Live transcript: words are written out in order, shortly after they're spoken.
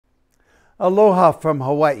Aloha from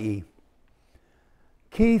Hawaii.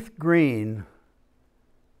 Keith Green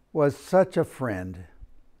was such a friend,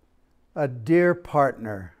 a dear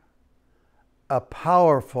partner, a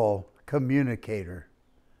powerful communicator.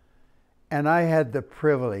 And I had the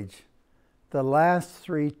privilege, the last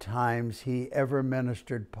 3 times he ever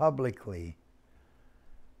ministered publicly,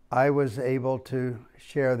 I was able to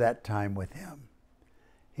share that time with him.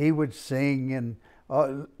 He would sing and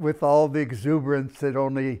with all the exuberance that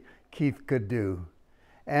only Keith could do.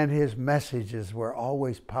 And his messages were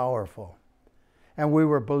always powerful. And we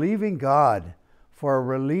were believing God for a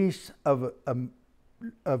release of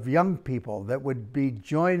young people that would be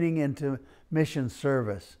joining into mission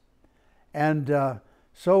service. And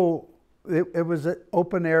so it was an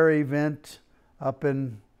open air event up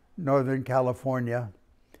in Northern California,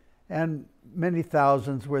 and many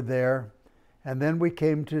thousands were there. And then we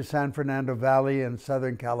came to San Fernando Valley in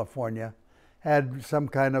Southern California, had some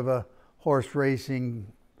kind of a horse racing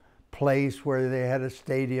place where they had a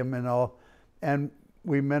stadium and all, and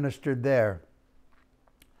we ministered there.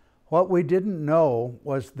 What we didn't know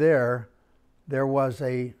was there was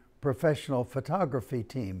a professional photography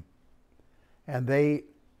team, and they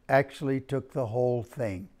actually took the whole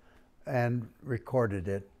thing and recorded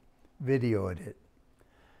it, videoed it.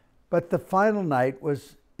 But the final night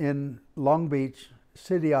was in Long Beach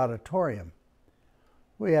City Auditorium.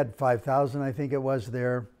 We had 5,000, I think it was,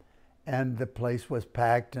 there, and the place was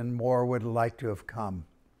packed and more would like to have come.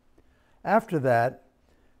 After that,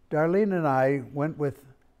 Darlene and I went with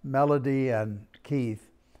Melody and Keith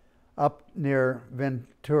up near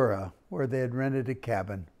Ventura, where they had rented a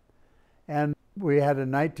cabin. And we had a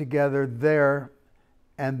night together there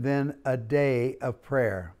and then a day of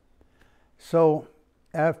prayer. So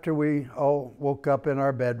after we all woke up in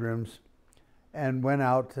our bedrooms and went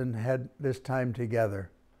out and had this time together,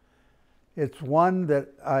 it's one that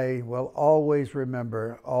I will always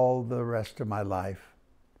remember all the rest of my life.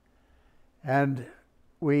 And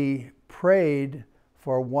we prayed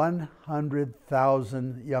for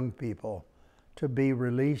 100,000 young people to be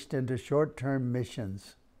released into short-term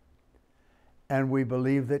missions. And we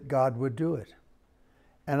believed that God would do it.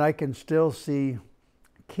 And I can still see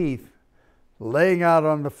Keith laying out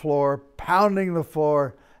on the floor, pounding the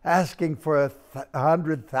floor, asking for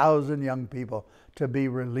 100,000 young people to be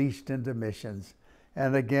released into missions.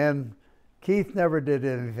 And again, Keith never did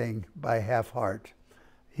anything by half-heart.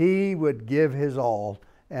 He would give his all,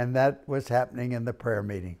 and that was happening in the prayer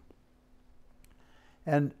meeting.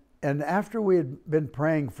 And after we had been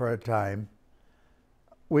praying for a time,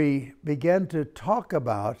 we began to talk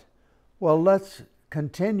about, well, let's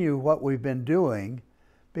continue what we've been doing,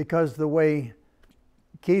 because the way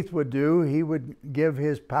Keith would do, he would give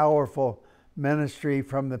his powerful ministry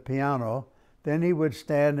from the piano, then he would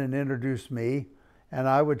stand and introduce me, and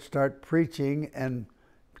I would start preaching and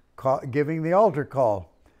giving the altar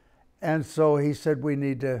call. And so he said, we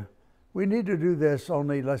need to do this,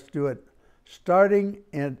 only let's do it starting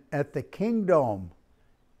at the King Dome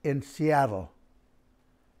in Seattle.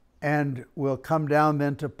 And we'll come down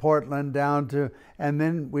then to Portland, and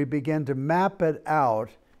then we begin to map it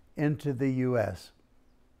out into the U.S.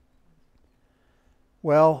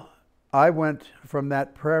 Well, I went from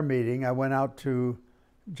that prayer meeting, I went out to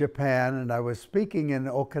Japan, and I was speaking in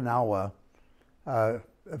Okinawa a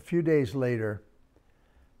few days later,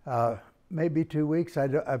 maybe 2 weeks,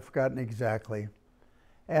 I've forgotten exactly.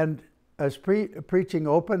 And I was preaching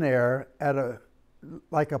open air at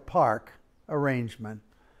like a park arrangement,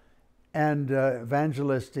 and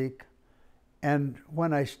evangelistic. And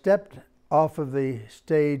when I stepped off of the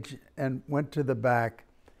stage and went to the back,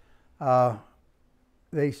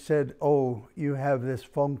 they said, oh, you have this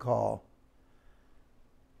phone call.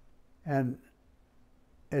 And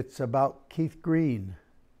it's about Keith Green.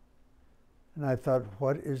 And I thought,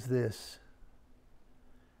 what is this?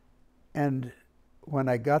 And when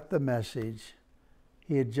I got the message,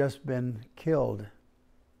 he had just been killed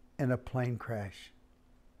in a plane crash.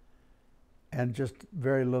 And just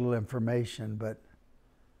very little information, but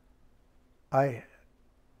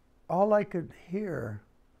all I could hear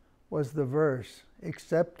was the verse,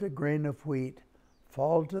 except a grain of wheat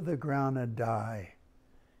fall to the ground and die,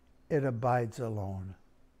 it abides alone.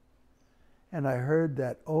 And I heard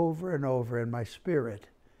that over and over in my spirit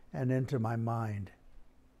and into my mind.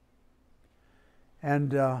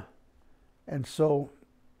 And so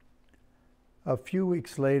a few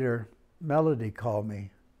weeks later, Melody called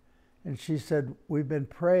me, and she said, we've been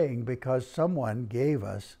praying because someone gave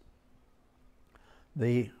us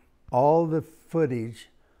all the footage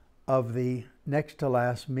of the next to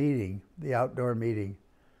last meeting, the outdoor meeting,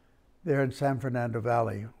 there in San Fernando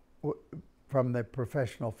Valley from the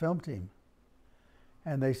professional film team.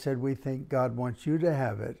 And they said, we think God wants you to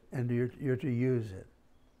have it and you're to use it.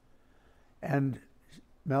 And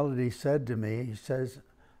Melody said to me, he says,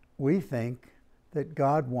 we think that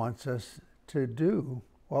God wants us to do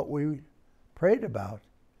what we prayed about.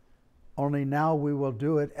 Only now we will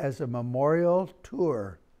do it as a memorial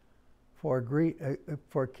tour for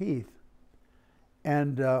Keith.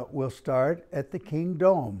 And we'll start at the King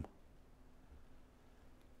Dome.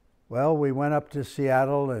 Well, we went up to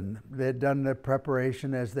Seattle, and they'd done the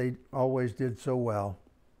preparation as they always did so well.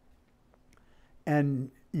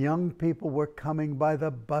 And young people were coming by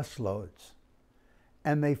the busloads.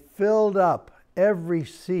 And they filled up every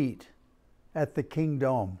seat at the King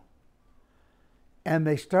Dome. And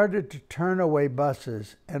they started to turn away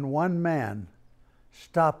buses, and one man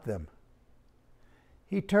stopped them.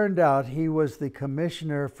 He turned out he was the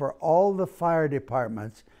commissioner for all the fire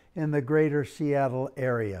departments in the greater Seattle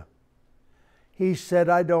area. He said,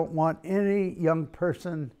 I don't want any young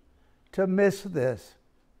person to miss this.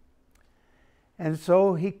 And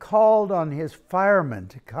so he called on his firemen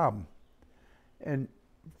to come and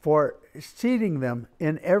for seating them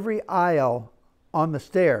in every aisle on the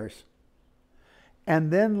stairs. And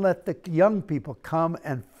then let the young people come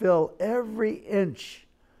and fill every inch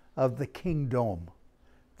of the King Dome.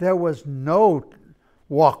 There was no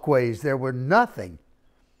walkways, there were nothing.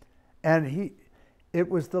 And it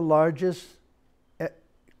was the largest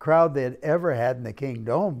crowd they had ever had in the King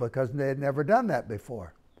Dome because they had never done that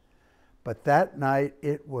before. But that night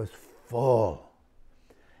it was full.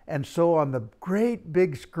 And so on the great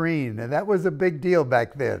big screen, and that was a big deal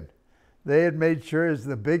back then, they had made sure it was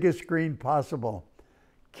the biggest screen possible.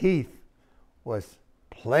 Keith was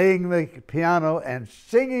playing the piano and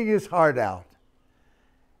singing his heart out.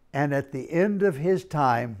 And at the end of his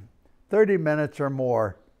time, 30 minutes or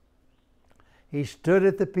more, he stood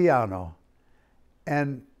at the piano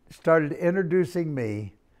and started introducing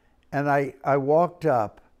me. And I walked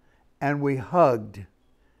up and we hugged.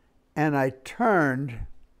 And I turned,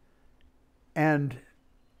 and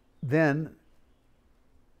then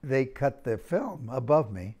they cut the film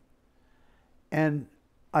above me. And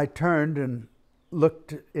I turned and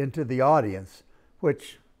looked into the audience,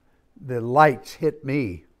 which the lights hit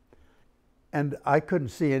me. And I couldn't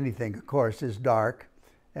see anything, of course, it's dark.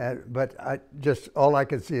 But all I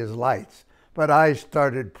could see is lights. But I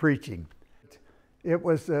started preaching. It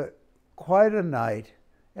was quite a night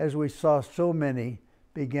as we saw so many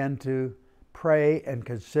begin to pray and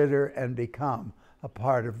consider and become a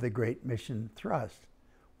part of the Great Mission Thrust.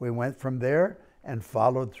 We went from there and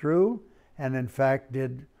followed through, and in fact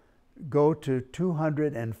did go to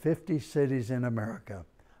 250 cities in America.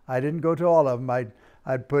 I didn't go to all of them.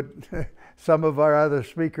 I'd put some of our other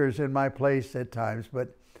speakers in my place at times,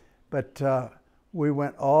 but we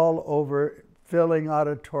went all over, filling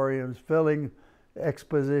auditoriums, filling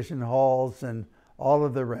exposition halls, and all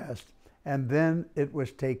of the rest. And then it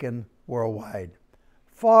was taken worldwide.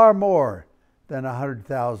 Far more than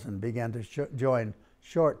 100,000 began to join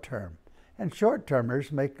short-term. And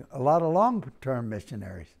short-termers make a lot of long-term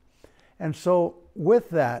missionaries. And so with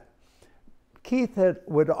that, Keith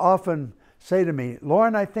would often say to me,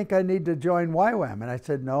 Loren, I think I need to join YWAM. And I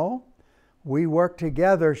said, no, we work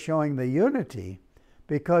together showing the unity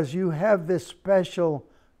because you have this special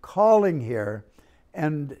calling here,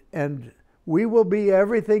 and we will be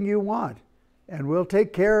everything you want, and we'll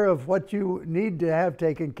take care of what you need to have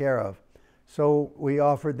taken care of. So we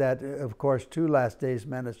offered that, of course, 2 Last Days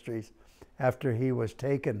ministries after he was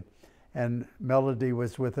taken, and Melody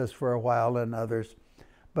was with us for a while and others.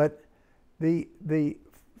 But the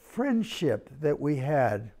friendship that we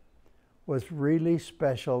had was really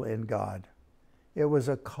special in God. It was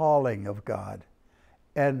a calling of God,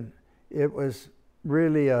 and it was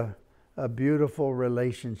really a beautiful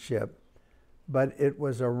relationship, but it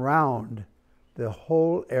was around the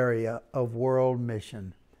whole area of world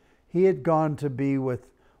mission. He had gone to be with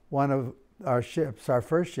one of our ships, our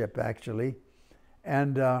first ship actually,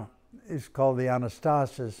 and it's called the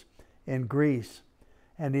Anastasis in Greece,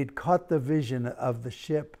 and he'd caught the vision of the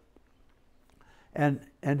ship, and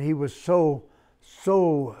he was so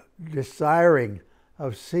desiring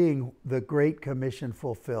of seeing the Great Commission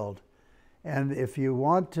fulfilled. And if you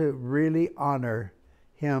want to really honor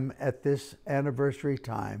him at this anniversary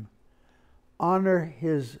time, honor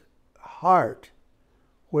his heart,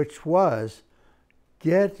 which was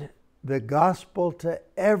get the gospel to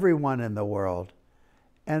everyone in the world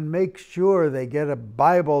and make sure they get a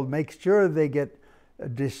Bible, make sure they get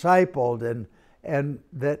discipled, and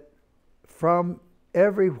that from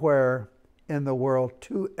everywhere in the world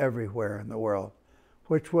to everywhere in the world,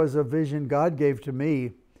 which was a vision God gave to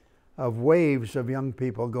me of waves of young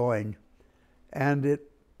people going. And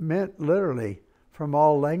it meant literally from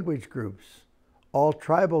all language groups, all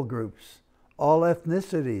tribal groups, all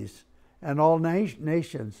ethnicities, and all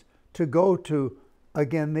nations to go to,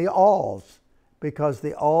 again, the alls, because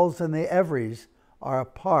the alls and the everys are a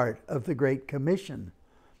part of the Great Commission.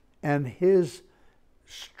 And his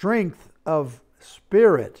strength of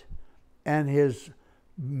spirit and his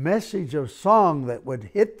message of song that would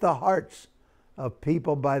hit the hearts of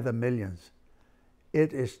people by the millions,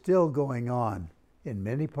 it is still going on in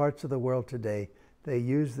many parts of the world today. They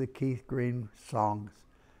use the Keith Green songs,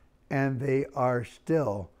 and they are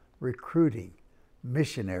still recruiting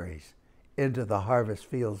missionaries into the harvest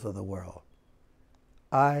fields of the world.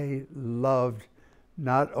 I loved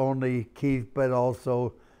not only Keith, but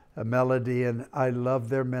also Melody, and I love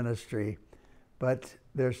their ministry. But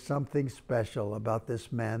there's something special about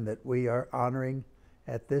this man that we are honoring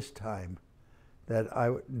at this time, that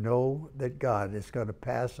I know that God is going to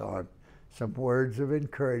pass on some words of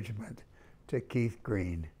encouragement to Keith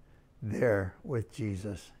Green there with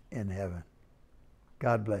Jesus in heaven.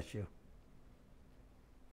 God bless you.